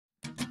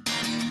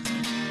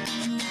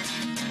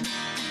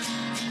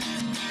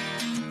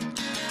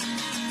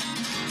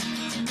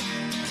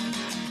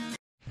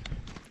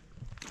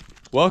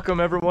Welcome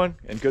everyone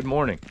and good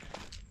morning.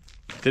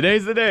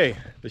 Today's the day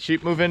the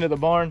sheep move into the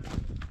barn.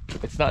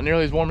 It's not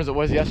nearly as warm as it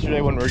was yesterday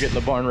when we were getting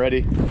the barn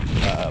ready.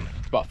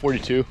 About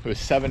 42. It was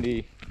 70,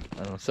 I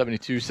don't know,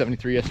 72,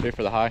 73 yesterday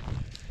for the high.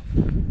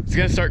 It's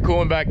gonna start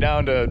cooling back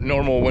down to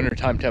normal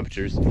wintertime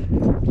temperatures.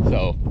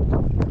 So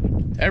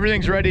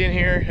everything's ready in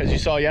here. As you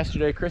saw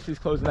yesterday, Chrissy's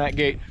closing that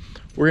gate.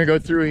 We're gonna go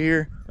through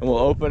here and we'll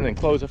open and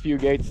close a few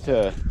gates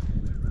to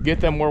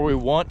get them where we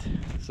want.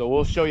 So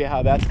we'll show you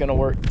how that's gonna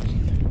work.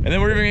 And then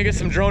we're gonna get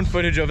some drone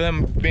footage of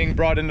them being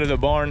brought into the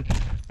barn,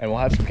 and we'll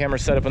have some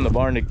cameras set up in the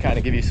barn to kind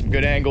of give you some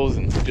good angles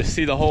and just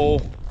see the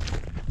whole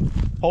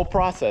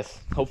process.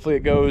 Hopefully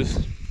it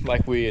goes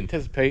like we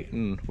anticipate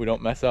and we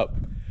don't mess up,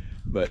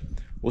 but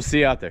we'll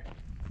see you out there.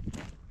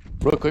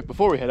 Real quick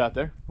before we head out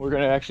there, we're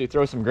gonna actually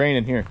throw some grain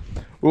in here.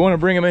 We want to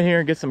bring them in here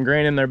and get some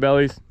grain in their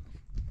bellies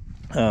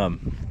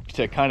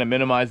to kind of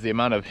minimize the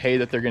amount of hay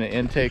that they're going to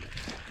intake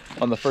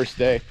on the first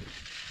day.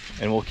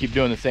 And we'll keep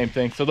doing the same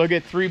thing. So they'll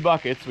get 3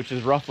 buckets, which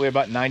is roughly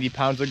about 90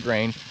 pounds of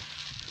grain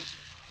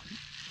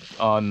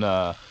on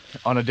a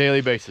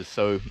daily basis.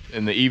 So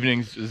in the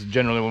evenings is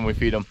generally when we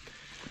feed them.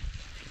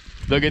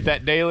 They'll get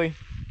that daily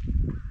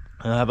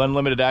and have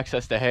unlimited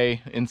access to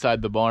hay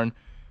inside the barn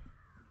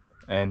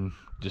and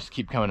just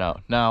keep coming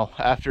out. Now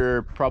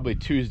after probably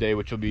Tuesday,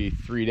 which will be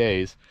 3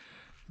 days,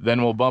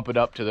 then we'll bump it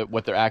up to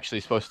what they're actually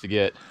supposed to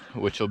get,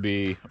 which will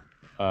be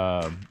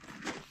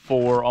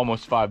 4,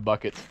 almost 5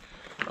 buckets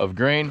of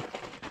grain.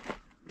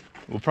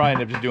 We'll probably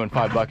end up just doing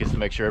 5 buckets to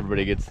make sure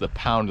everybody gets the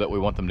pound that we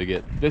want them to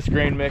get. This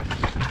grain mix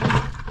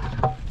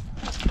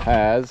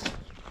has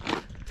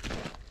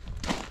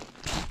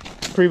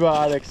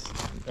prebiotics,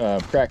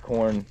 cracked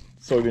corn,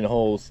 soybean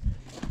hulls.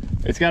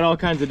 It's got all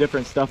kinds of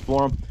different stuff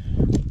for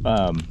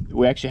them.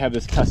 We actually have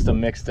this custom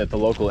mixed at the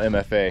local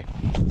MFA.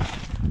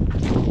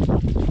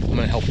 I'm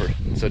gonna help her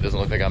so it doesn't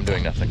look like I'm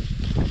doing nothing.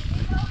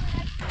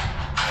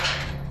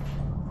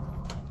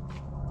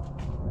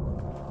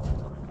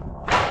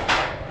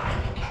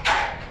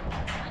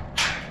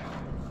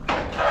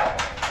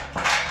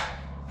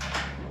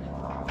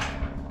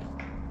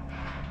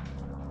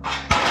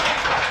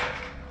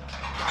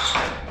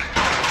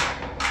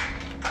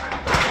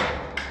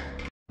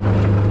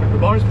 The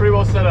barn's pretty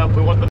well set up.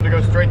 We want them to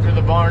go straight through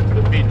the barn to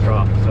the feed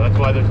trough, so that's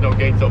why there's no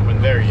gates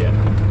open there yet.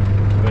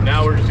 But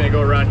now we're just gonna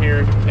go around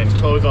here and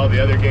close all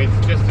the other gates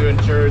just to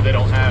ensure they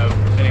don't have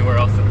anywhere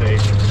else that they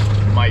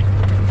might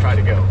try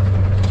to go.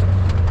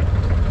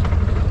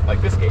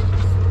 Like this gate.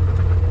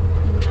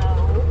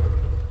 No.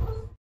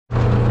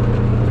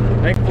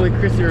 Thankfully,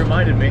 Chrissy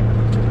reminded me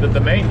that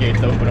the main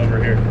gate's open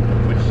over here,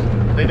 which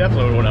they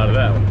definitely would have went out of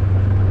that one.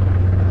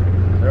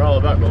 They're all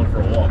about going for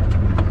a walk.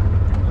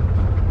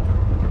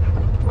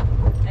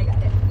 I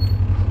got it.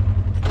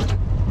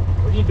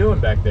 What are you doing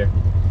back there?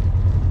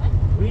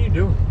 What are you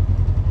doing?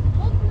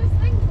 Holding this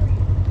thing for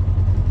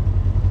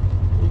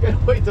you. You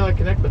gotta wait till I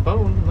connect the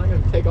phone. I'm not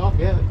gonna take off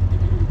yet.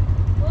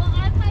 Well,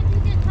 I've had to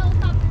get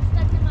helicopter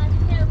stuck in my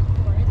hair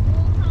before. It's a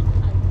little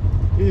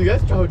traumatizing.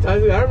 That's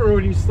traumatizing. I remember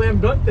when you slam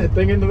dunked that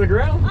thing into the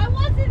ground. I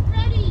wasn't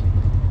ready.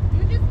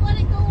 You just let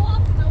it go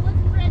off and I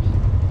wasn't ready.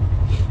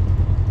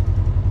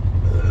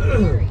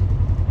 Scary.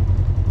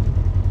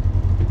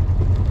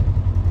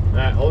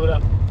 Alright, hold it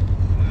up.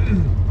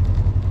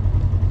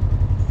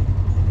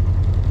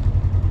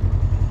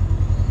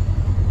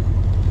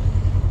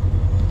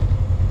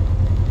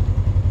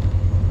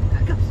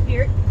 Back up,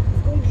 Spirit.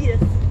 Let's go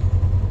get us.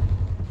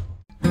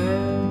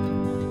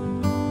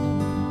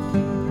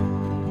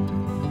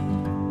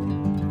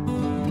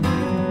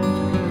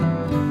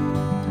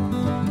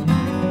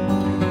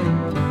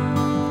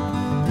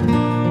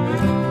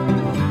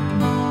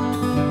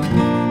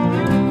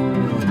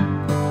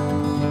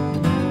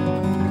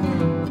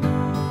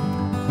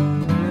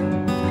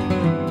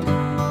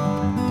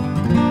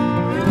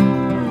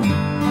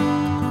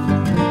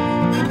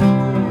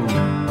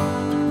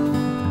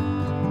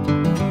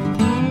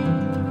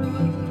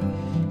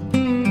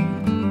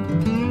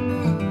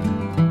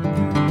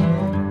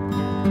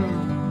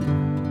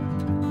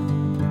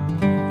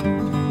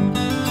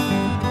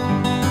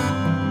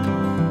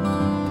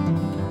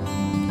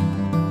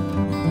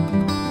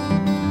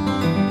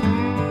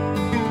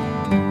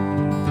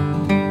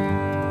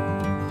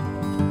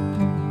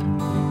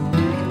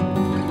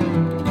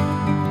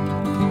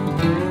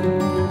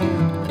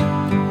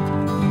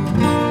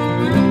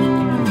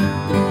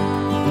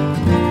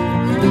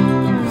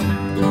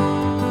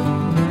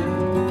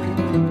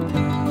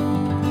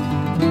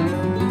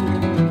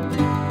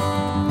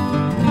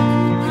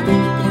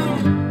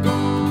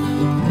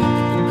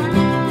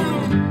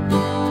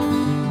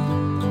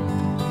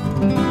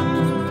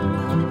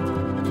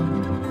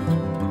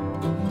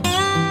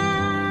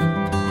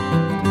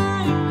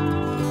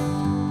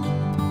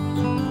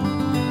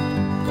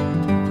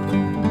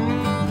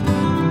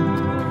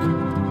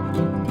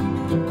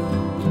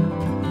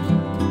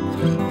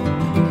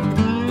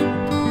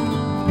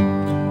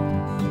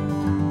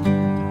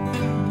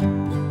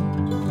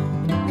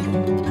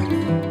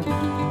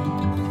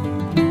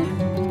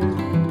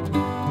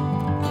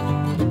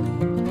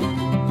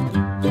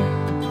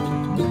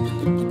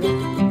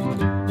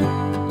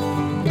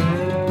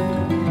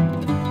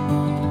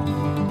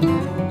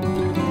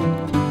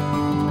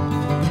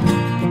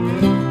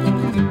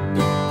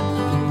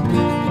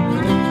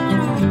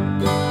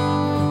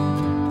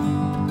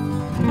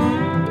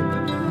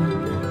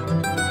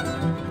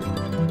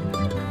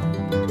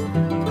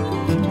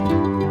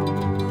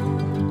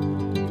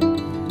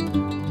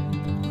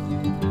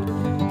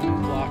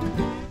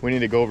 we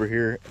need to go over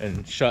here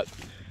and shut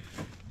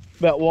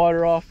that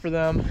water off for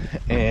them.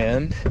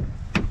 And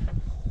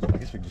I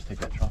guess we can just take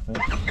that trough in.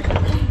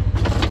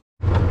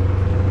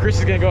 Chris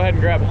is gonna go ahead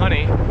and grab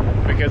Honey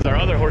because our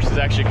other horse is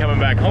actually coming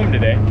back home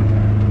today,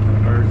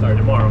 or sorry,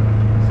 tomorrow.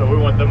 So we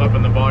want them up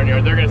in the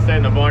barnyard. They're gonna stay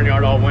in the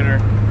barnyard all winter,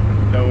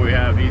 so we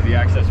have easy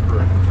access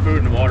for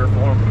food and water for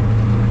them,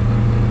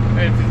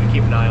 and just to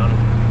keep an eye on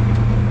them.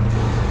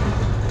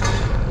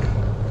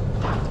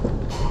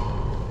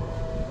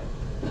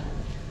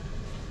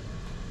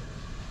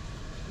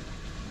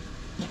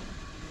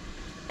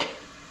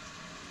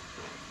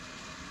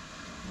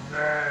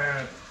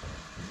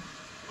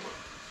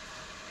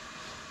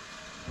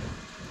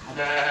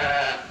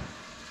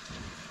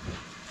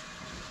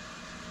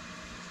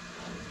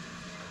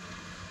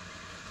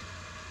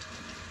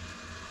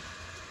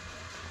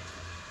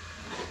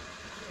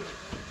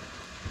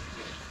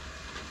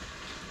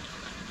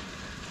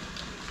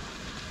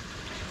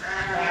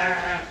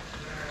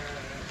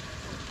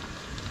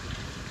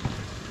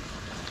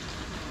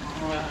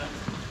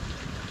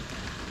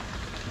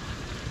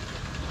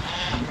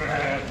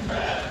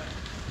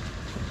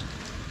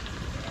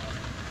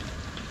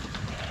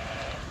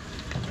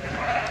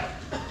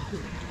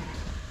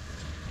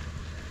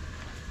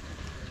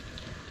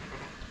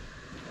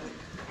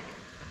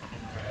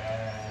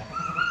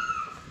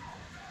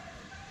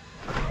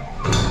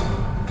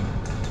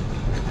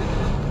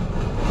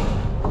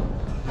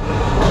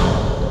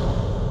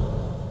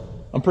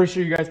 I'm pretty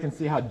sure you guys can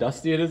see how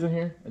dusty it is in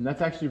here, and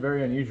that's actually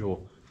very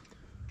unusual.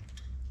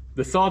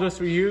 The sawdust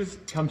we use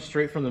comes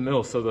straight from the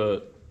mill,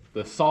 so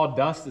the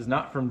sawdust is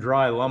not from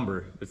dry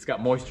lumber. It's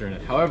got moisture in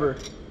it. However,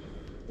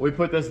 we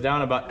put this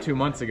down about 2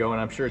 months ago, and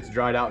I'm sure it's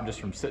dried out just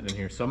from sitting in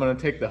here. So I'm gonna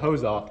take the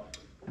hose off.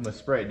 I'm gonna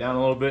spray it down a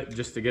little bit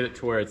just to get it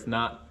to where it's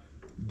not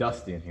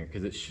dusty in here,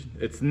 because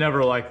it's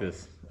never like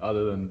this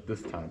other than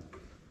this time.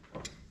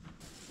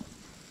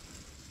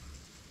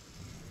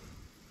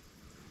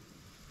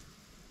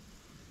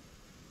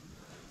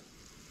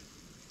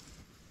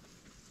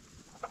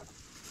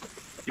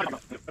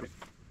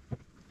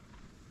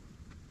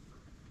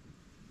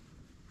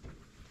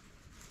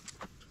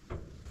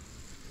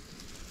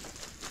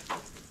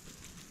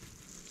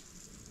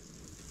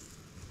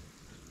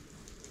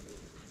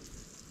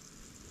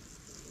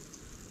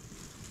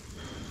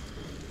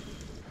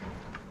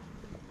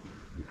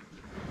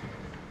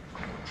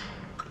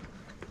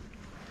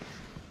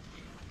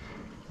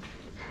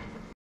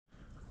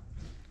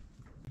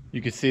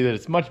 You can see that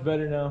it's much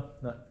better now,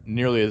 not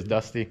nearly as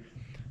dusty.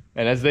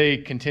 And as they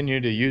continue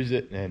to use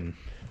it and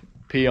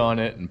pee on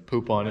it and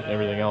poop on it and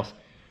everything else,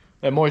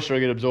 that moisture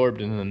will get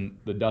absorbed and then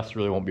the dust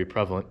really won't be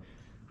prevalent.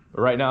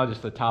 But right now,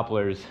 just the top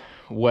layer is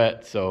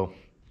wet, so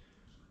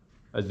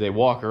as they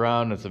walk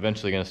around, it's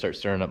eventually gonna start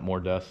stirring up more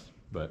dust.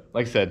 But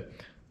like I said,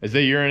 as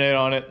they urinate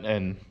on it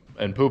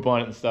and poop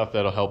on it and stuff,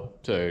 that'll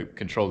help to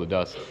control the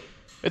dust.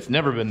 It's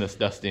never been this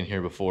dusty in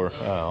here before.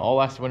 All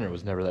last winter it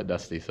was never that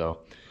dusty, so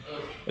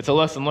it's a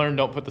lesson learned.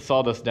 Don't put the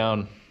sawdust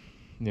down,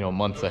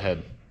 months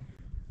ahead.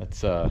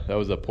 That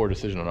was a poor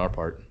decision on our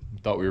part. We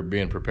thought we were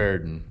being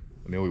prepared, and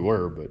I mean we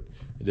were, but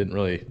it didn't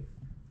really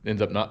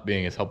ends up not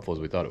being as helpful as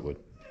we thought it would.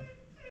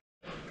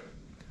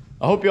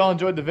 I hope you all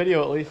enjoyed the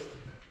video at least.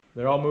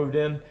 They're all moved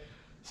in.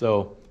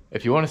 So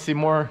if you want to see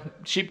more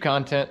sheep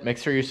content, make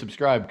sure you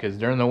subscribe, because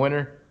during the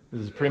winter,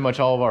 this is pretty much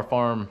all of our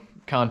farm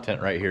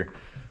content right here.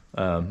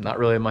 Not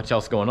really much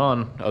else going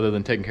on other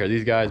than taking care of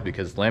these guys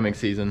because it's lambing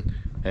season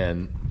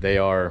and they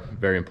are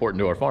very important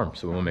to our farm.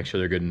 So we want to make sure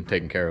they're good and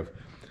taken care of.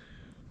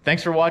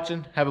 Thanks for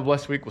watching. Have a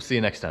blessed week. We'll see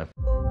you next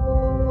time.